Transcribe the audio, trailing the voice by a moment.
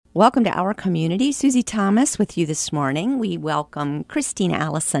Welcome to our community. Susie Thomas with you this morning. We welcome Christine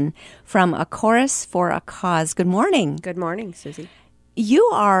Allison from A Chorus for a Cause. Good morning. Good morning, Susie. You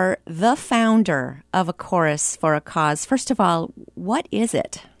are the founder of A Chorus for a Cause. First of all, what is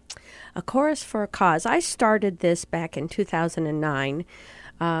it? A Chorus for a Cause. I started this back in 2009.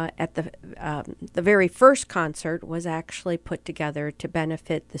 At the very first concert was actually put together to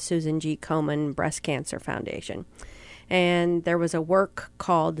benefit the Susan G. Komen Breast Cancer Foundation. And there was a work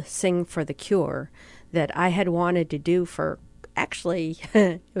called Sing for the Cure that I had wanted to do for, actually,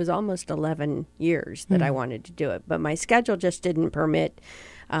 it was almost 11 years that I wanted to do it. But my schedule just didn't permit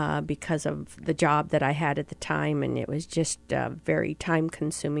because of the job that I had at the time. And it was just very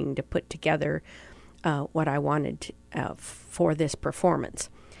time-consuming to put together what I wanted for this performance.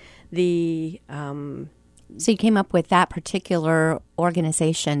 So you came up with that particular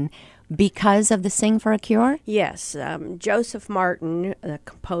organization because of the Sing for a Cure? Yes. Joseph Martin, the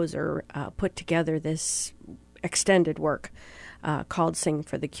composer, put together this extended work called Sing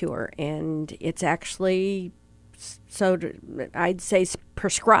for the Cure. And it's actually, I'd say,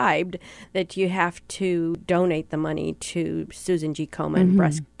 prescribed that you have to donate the money to Susan G. Komen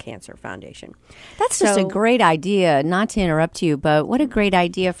Breast Cancer Foundation. That's just a great idea, not to interrupt you, but what a great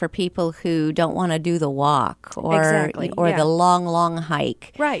idea for people who don't want to do the walk or the long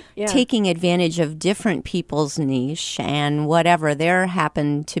hike. Right, yeah. Taking advantage of different people's niche and whatever there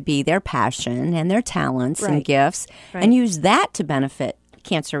happen to be their passion and their talents and gifts, and use that to benefit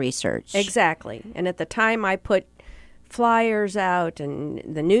cancer research. Exactly. And at the time I put flyers out, and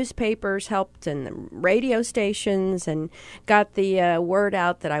the newspapers helped, and the radio stations, and got the word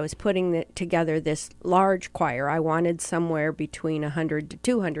out that I was putting together this large choir. I wanted somewhere between 100 to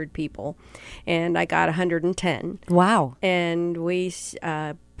 200 people, and I got 110. Wow. And we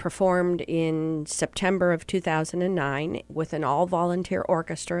performed in September of 2009 with an all-volunteer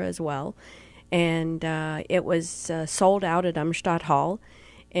orchestra as well, and it was sold out at Umstadt Hall.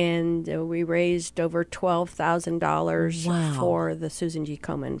 And we raised over $12,000 for the Susan G.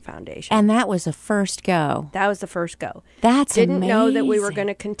 Komen Foundation. And that was the first go. That was the first go. That's Didn't amazing. know that we were going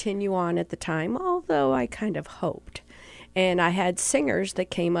to continue on at the time, although I kind of hoped. And I had singers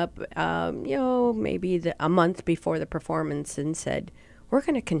that came up, maybe a month before the performance and said, "We're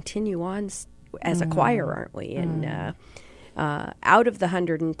going to continue on as a choir, aren't we?" And out of the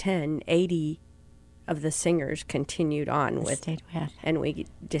 110, 80 of the singers continued on with, and we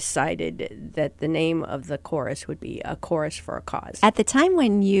decided that the name of the chorus would be A Chorus for a Cause. At the time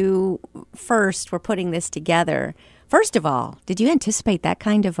when you first were putting this together, first of all, did you anticipate that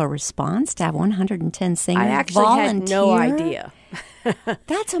kind of a response to have 110 singers I actually had no idea.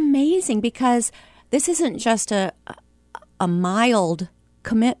 That's amazing, because this isn't just a mild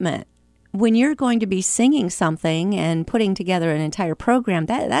commitment. When you're going to be singing something and putting together an entire program,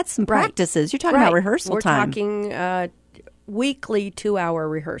 that's some practices. You're talking about rehearsal time. We're talking weekly 2-hour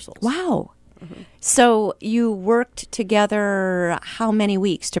rehearsals. Wow. So you worked together how many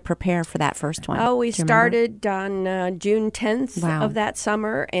weeks to prepare for that first one? Oh, we started on June 10th of that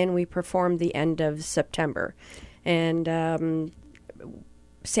summer, and we performed the end of September. And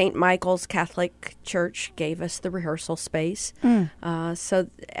St. Michael's Catholic Church gave us the rehearsal space. So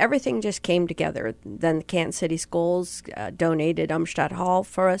everything just came together. Then the Kansas City Schools donated Umstadt Hall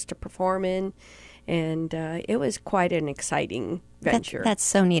for us to perform in. And it was quite an exciting venture. That's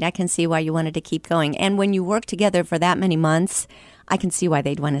so neat. I can see why you wanted to keep going. And when you work together for that many months, I can see why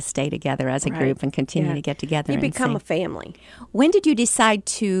they'd want to stay together as a group and continue to get together. You and become sing. a family. When did you decide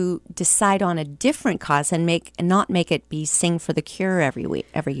on a different cause and not make it be Sing for the Cure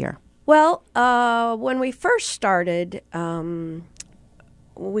every year? Well, when we first started,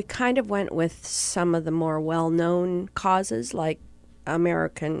 we kind of went with some of the more well-known causes, like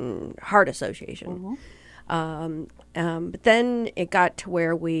American Heart Association. But then it got to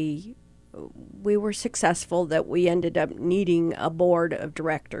where we were successful that we ended up needing a board of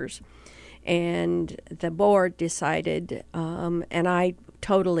directors. And the board decided, and I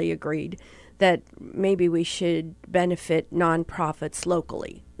totally agreed, that maybe we should benefit nonprofits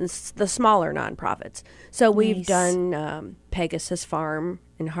locally, the smaller nonprofits. So we've done Pegasus Farm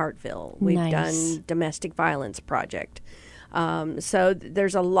in Hartville. We've done Domestic Violence Project. So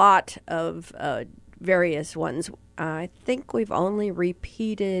there's a lot of various ones. I think we've only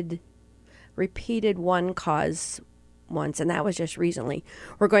repeated one cause once, and that was just recently.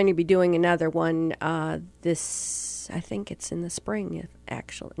 We're going to be doing another one I think it's in the spring,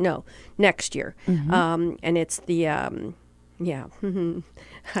 actually. No, next year. And it's the Yeah.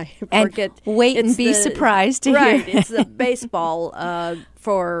 I And forget. wait and It's be surprised to right, hear. it's the baseball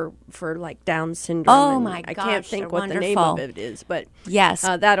for like Down syndrome. Oh, and my I gosh, can't think they're what the name of wonderful. it is, but Yes.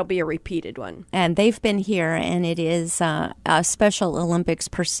 that'll be a repeated one. And they've been here, and it is a Special Olympics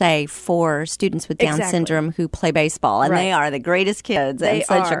per se for students with Down Exactly. syndrome who play baseball. And they Right. are the greatest kids They and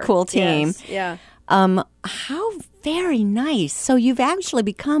such are. a cool team. Yes, yeah. How very nice. So you've actually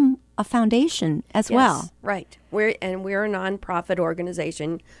become a foundation as well. Yes, right. We're a nonprofit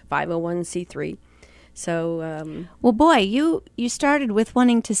organization, 501c3. So Well, boy, you started with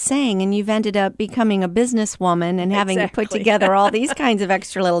wanting to sing, and you've ended up becoming a businesswoman and having to put Exactly. together all these kinds of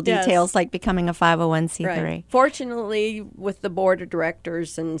extra little Yes. details, like becoming a 501c3. right. Fortunately, with the board of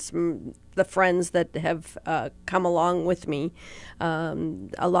directors and the friends that have come along with me,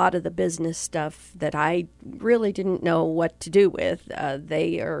 a lot of the business stuff that I really didn't know what to do with,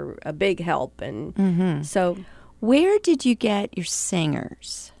 they are a big help. And so Where did you get your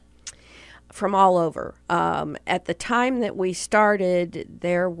singers? from all over. At the time that we started,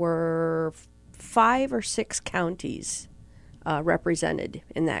 there were 5 or 6 counties represented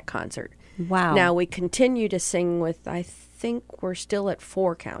in that concert. Wow. Now we continue to sing with, I think we're still at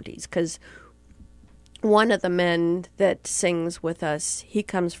 4 counties, because one of the men that sings with us, he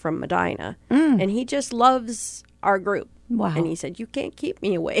comes from Medina, and he just loves our group. Wow. And he said, "You can't keep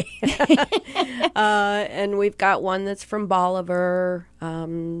me away." And we've got one that's from Bolivar.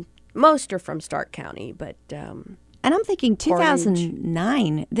 Most are from Stark County, but And I'm thinking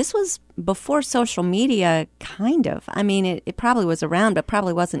 2009, this was before social media, kind of. I mean, it probably was around, but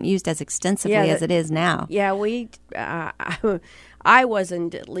probably wasn't used as extensively Yeah, as it is now. yeah, I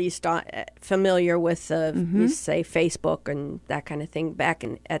wasn't at least familiar with, say, Facebook and that kind of thing back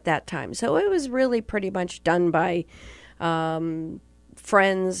at that time. So it was really pretty much done by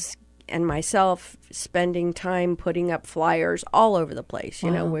friends and myself, spending time putting up flyers all over the place. You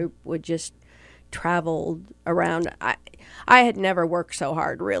know, we would just travel around. I had never worked so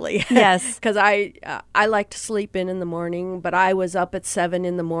hard, really. Yes. Because I like to sleep in the morning, but I was up at 7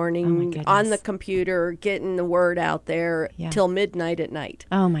 in the morning goodness. on the computer, getting the word out there Yeah. till midnight at night.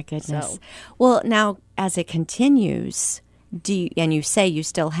 Oh, my goodness. So- Well, now, as it continues, and you say you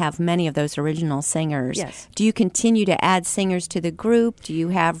still have many of those original singers. Yes. Do you continue to add singers to the group? Do you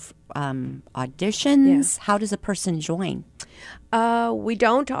have auditions? How does a person join? We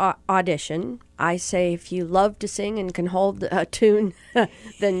don't audition. I say if you love to sing and can hold a tune,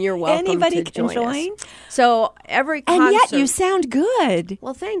 then you're welcome Anybody to can join join? us. So every concert... And yet you sound good.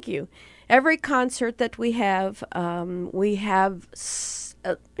 Well, thank you. Every concert that we have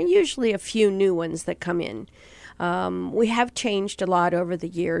usually a few new ones that come in. We have changed a lot over the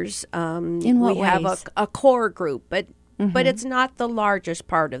years. In what we have ways? a core group, but it's not the largest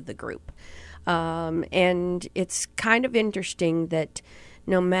part of the group. And it's kind of interesting that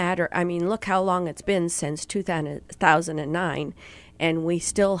no matter, I mean, look how long it's been since 2009, and we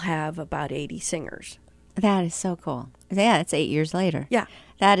still have about 80 singers. That is so cool. Yeah, it's 8 years later. Yeah.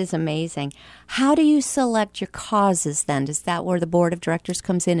 That is amazing. How do you select your causes then? Is that where the board of directors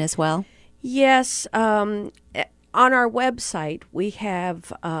comes in as well? Yes. On our website, we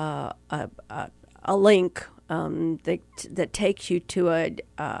have a link that takes you to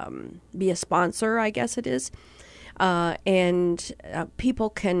be a sponsor, I guess it is. And people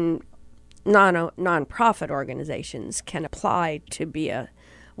can, non-profit organizations can apply to be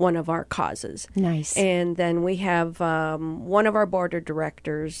one of our causes. Nice. And then we have one of our board of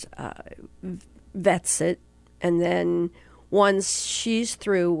directors vets it, and then once she's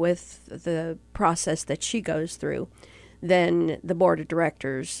through with the process that she goes through, then the board of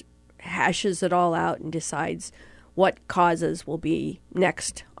directors hashes it all out and decides what causes will be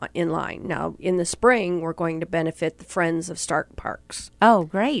next in line. Now, in the spring, we're going to benefit the Friends of Stark Parks. Oh,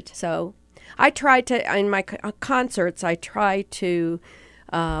 great. So I try to, in my concerts, I try to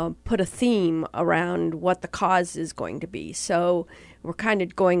put a theme around what the cause is going to be. So we're kind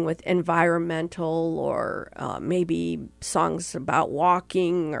of going with environmental, or maybe songs about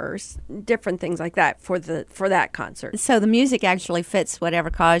walking, or different things like that for that concert. So the music actually fits whatever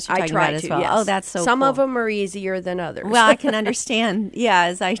cause you're I talking try about to. as well. Yes. Oh, that's so Some cool. of them are easier than others. Well, I can understand. Yeah,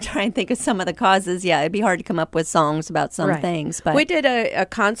 as I try and think of some of the causes, yeah, it'd be hard to come up with songs about some Right. things. But we did a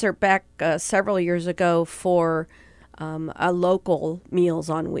concert back several years ago for a local Meals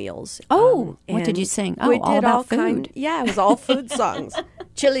on Wheels. Oh, what did and you sing? Oh, we all did about all food. Yeah, it was all food songs.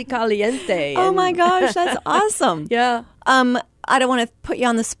 Chili Caliente. oh and- my gosh, that's awesome. Yeah. I don't want to put you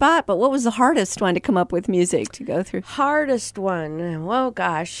on the spot, but what was the hardest one to come up with music to go through? Hardest one. Oh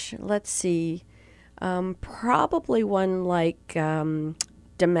gosh, let's see. Probably one like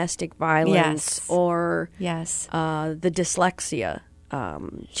domestic violence Yes. or Yes. the dyslexia,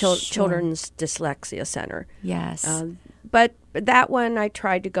 Children's Dyslexia Center. Yes. But that one I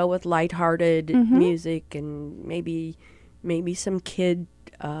tried to go with lighthearted Mm-hmm. music and maybe some kid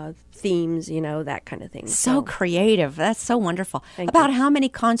themes, that kind of thing. So creative. That's so wonderful. Thank About how many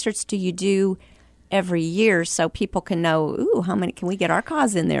concerts do you do every year so people can know, ooh, how many can we get our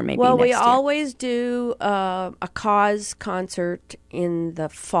cause in there maybe Well, next we year? always do a cause concert in the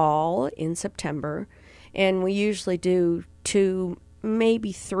fall in September, and we usually do 2,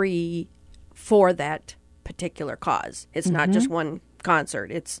 maybe 3 for that particular cause. It's not just one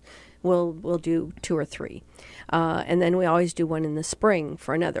concert. We'll do 2 or 3, and then we always do one in the spring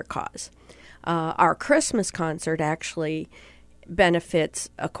for another cause. Our Christmas concert actually benefits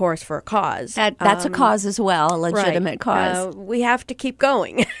A Chorus for a Cause. That's a cause as well, a legitimate Right. cause. We have to keep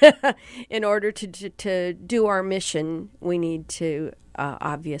going. In order to do our mission, we need to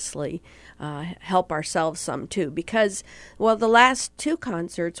obviously help ourselves some too. Because, well, the last 2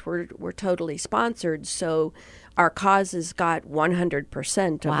 concerts were totally sponsored, so our causes got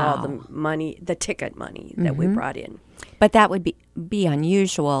 100% of all the money, the ticket money that we brought in. But that would be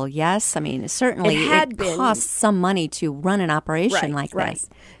unusual, yes? I mean, certainly It costs some money to run an operation like this.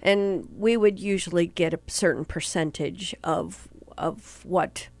 And we would usually get a certain percentage of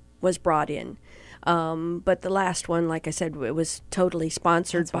what was brought in. But the last one, like I said, it was totally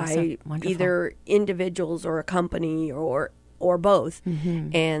sponsored That's by awesome. Wonderful. either individuals or a company or both,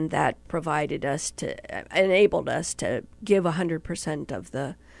 Mm-hmm. and that enabled us to give 100% of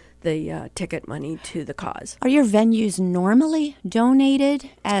the ticket money to the cause. Are your venues normally donated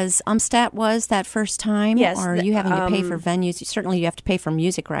as Umstat was that first time? Yes, Or are you having to pay for venues? Certainly you have to pay for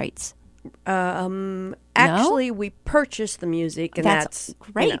music rights. Actually, we purchased the music, and that's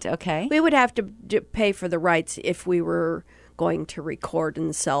great. Okay. We would have to pay for the rights if we were going to record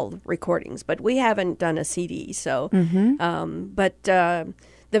and sell recordings, but we haven't done a CD. So, but the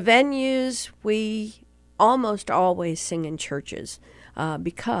venues, we almost always sing in churches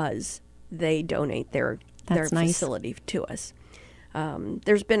because they donate their That's nice. facility to us.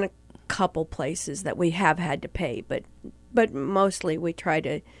 There's been a couple places that we have had to pay, but mostly we try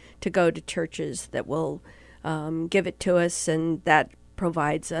to go to churches that will give it to us, and that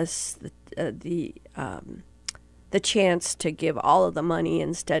provides us the chance to give all of the money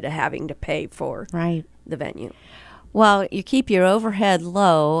instead of having to pay for the venue. Well, you keep your overhead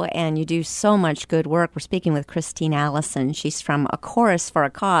low and you do so much good work. We're speaking with Christine Allison. She's from A Chorus for a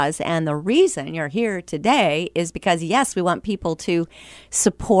Cause. And the reason you're here today is because, yes, we want people to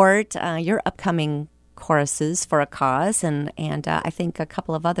support your upcoming choruses for a cause and I think a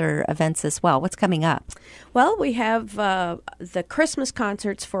couple of other events as well. What's coming up? Well, we have the Christmas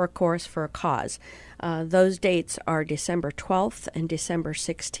concerts for A Chorus for a Cause. Those dates are December 12th and December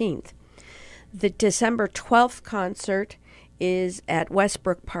 16th. The December 12th concert is at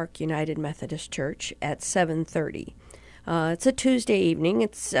Westbrook Park United Methodist Church at 7:30. It's a Tuesday evening.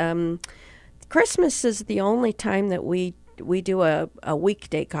 It's Christmas is the only time that we do a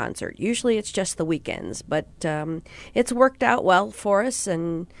weekday concert. Usually it's just the weekends, but it's worked out well for us,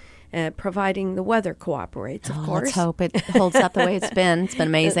 and providing the weather cooperates, of course. Let's hope it holds up the way it's been. It's been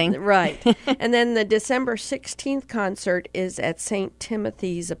amazing. Right. And then the December 16th concert is at St.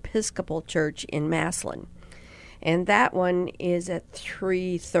 Timothy's Episcopal Church in Maslin. And that one is at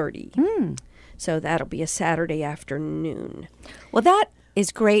 3:30. So that'll be a Saturday afternoon. Well, that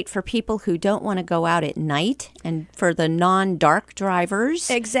is great for people who don't want to go out at night and for the non-dark drivers.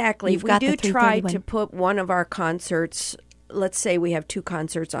 Exactly. You've We got do the 3:30 try one. to put one of our concerts, let's say we have 2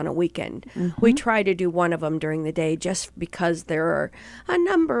 concerts on a weekend. We try to do one of them during the day just because there are a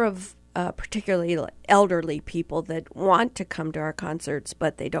number of particularly elderly people that want to come to our concerts,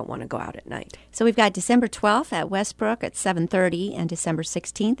 but they don't want to go out at night. So we've got December 12th at Westbrook at 7:30 and December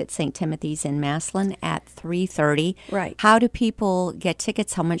 16th at St. Timothy's in Maslin at 3:30. Right. How do people get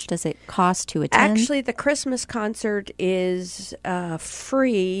tickets? How much does it cost to attend? Actually, the Christmas concert is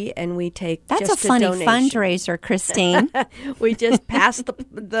free, and we take That's just a funny donation. fundraiser, Christine. We just pass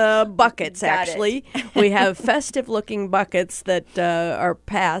the buckets, Got it. actually. We have festive-looking buckets that are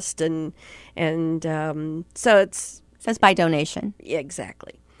passed, and so it's... It says by donation.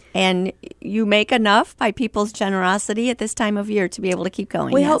 Exactly. And you make enough by people's generosity at this time of year to be able to keep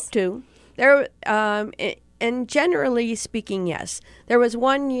going. We yes? hope to. There, and generally speaking, yes. There was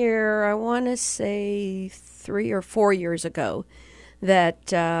one year, I want to say 3 or 4 years ago, that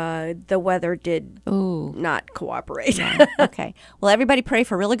the weather did not cooperate. Okay. Well, everybody pray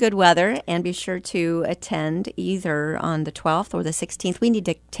for really good weather and be sure to attend either on the 12th or the 16th. We need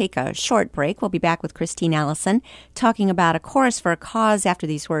to take a short break. We'll be back with Christine Allison talking about A Chorus for a Cause after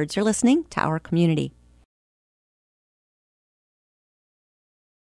these words. You're listening to Our Community.